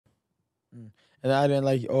And I didn't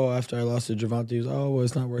like, after I lost to Javante, he was, well,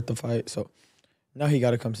 it's not worth the fight. So now he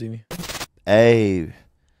got to come see me. Hey,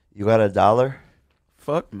 you got $1?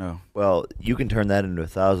 Fuck no. Well, you can turn that into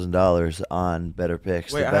 $1,000 on Better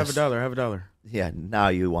Picks. Wait, I have $1. I have $1. Yeah, now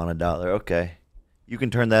you want $1. Okay. You can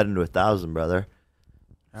turn that into 1,000, brother.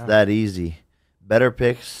 It's Ah. that easy. Better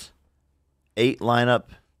Picks, 8 lineup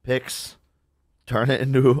picks, turn it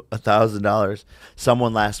into $1,000.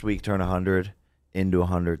 Someone last week turned 100 into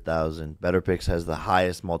 100,000. Better Picks has the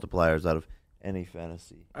highest multipliers out of any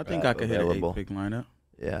fantasy. I think I could available. hit an 8-pick lineup.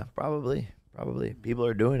 Yeah, probably. People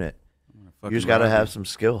are doing it. You Fucking just got to love have it. some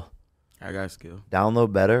skill. I got skill.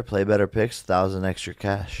 Download Better, play Better Picks, 1,000 extra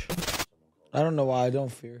cash. I don't know why I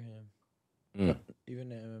don't fear him. Mm.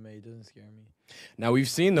 Even in MMA, it doesn't scare me. Now we've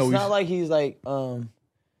seen though. It's not like he's like,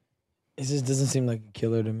 it just doesn't seem like a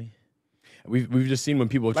killer to me. We've just seen when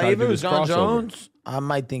people try Like to if do it was this John crossover. Jones, I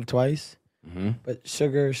might think twice. Mm-hmm. But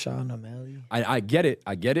Sugar, Sean O'Malley. I get it.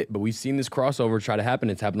 But we've seen this crossover try to happen.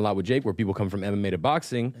 It's happened a lot with Jake, where people come from MMA to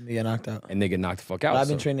boxing And they get knocked out. and they get knocked the fuck But out. I've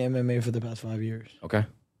been so- training MMA for the past 5 years. Okay.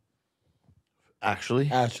 Actually?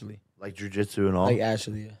 Actually. Like jiu-jitsu and all? Like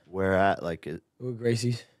actually, yeah. Where at? Like, With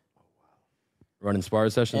Gracie's. Running spar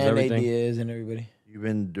sessions, And everything. Diaz and everybody. you've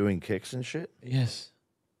been doing kicks and shit? Yes.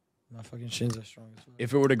 My fucking shins are strong as fuck.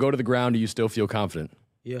 If it were to go to the ground, do you still feel confident?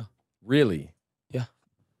 Yeah. Really?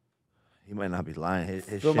 He might not be lying. His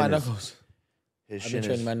Feel shin my is- knuckles. His I've been shin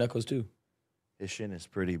training is my knuckles too. his shin is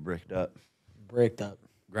pretty bricked up. Bricked up.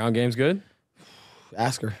 Ground game's good?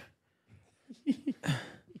 Ask her.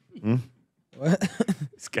 Hmm? What?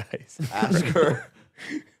 This guy's. Ask her.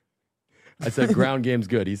 I said ground game's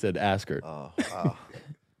good. He said ask her. Oh, wow.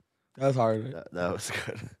 That was hard. That was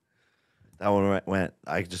good. That one went.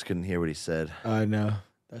 I just couldn't hear what he said. I know.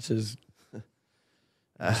 That's his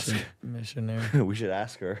Ask. missionary. We should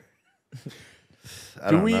ask her.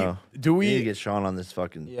 I don't know. Do We need to we? get Sean on this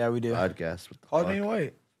fucking Yeah, we do. podcast. What the Call fuck? Dana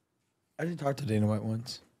White. I did talk to Dana White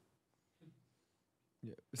once.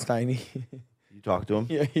 Yeah, it's Tiny. You talk to him?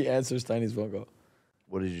 Yeah, he answers Tiny's phone call.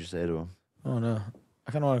 What did you say to him? Oh no,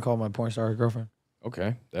 I kind of want to call my porn star girlfriend.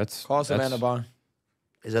 Okay, that's Call that's Savannah Bond.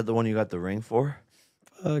 Is that the one you got the ring for?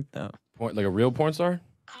 Fuck no, Point, like a real porn star.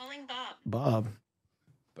 Calling Bob. Bob.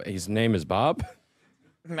 But his name is Bob.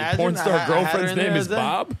 Imagine Porn I star had her girlfriend's in there name is as that.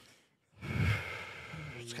 Bob.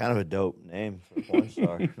 It's kind of a dope name for a porn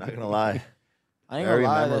star. Not gonna lie. I ain't Very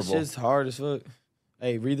gonna lie, that memorable. shit's hard as fuck.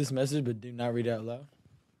 Hey, read this message, but do not read it out loud.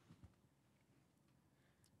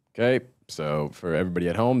 Okay, so for everybody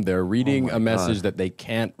at home, they're reading my a message God. that they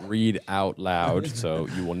can't read out loud, so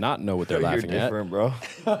you will not know what they're You're laughing at. different, bro.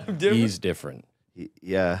 I'm different. He's different.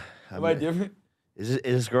 Yeah. Am I different? Is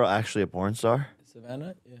this girl actually a porn star?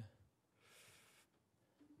 Savannah? Yeah.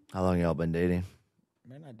 How long y'all been dating?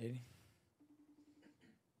 We're not dating.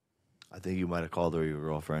 I think you might have called her your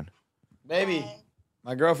girlfriend. Baby,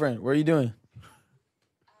 my girlfriend. What are you doing?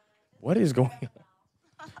 What is going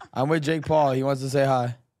on? I'm with Jake Paul. He wants to say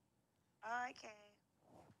hi. Okay.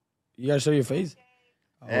 You gotta show your face.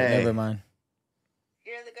 Oh, Hey. never mind.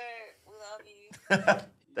 You're the girl. We love you.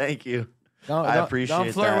 Thank you. Don't, I don't- appreciate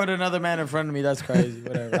Don't flirt that. with another man in front of me. That's crazy.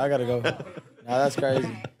 Whatever. I gotta go. Nah, that's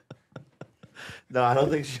crazy. No, I don't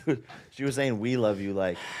think she was saying we love you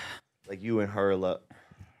like you and her love.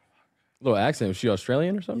 Little accent. Was she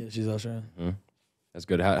Australian or something? Yeah, she's Australian. That's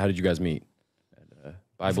good. How did you guys meet? At,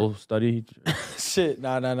 Bible study? Shit.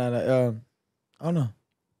 Nah. I don't know.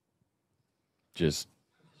 Just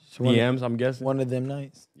It's one, DMs, I'm guessing? one of them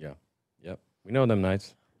nights. Yeah. Yep. We know them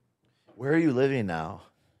nights. Where are you living now?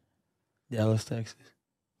 Dallas, Texas.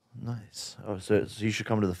 Nice. Oh, so you should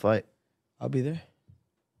come to the fight. I'll be there.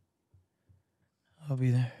 I'll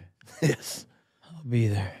be there. Yes. I'll be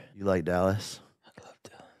there. You like Dallas? I love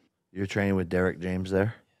Dallas. You're training with Derek James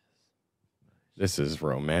there? This is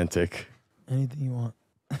romantic. Anything you want.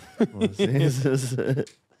 Well, see, this is-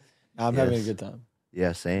 Nah, I'm having a Yes. good time.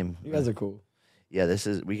 yeah, same. You guys are cool. Yeah,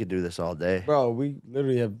 we could do this all day. Bro, we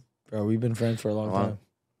literally have, we've been friends for a long How long? time.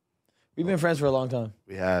 We've been friends for a long time.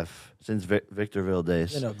 We have since Victorville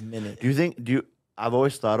days. In a minute. I've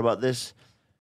always thought about this.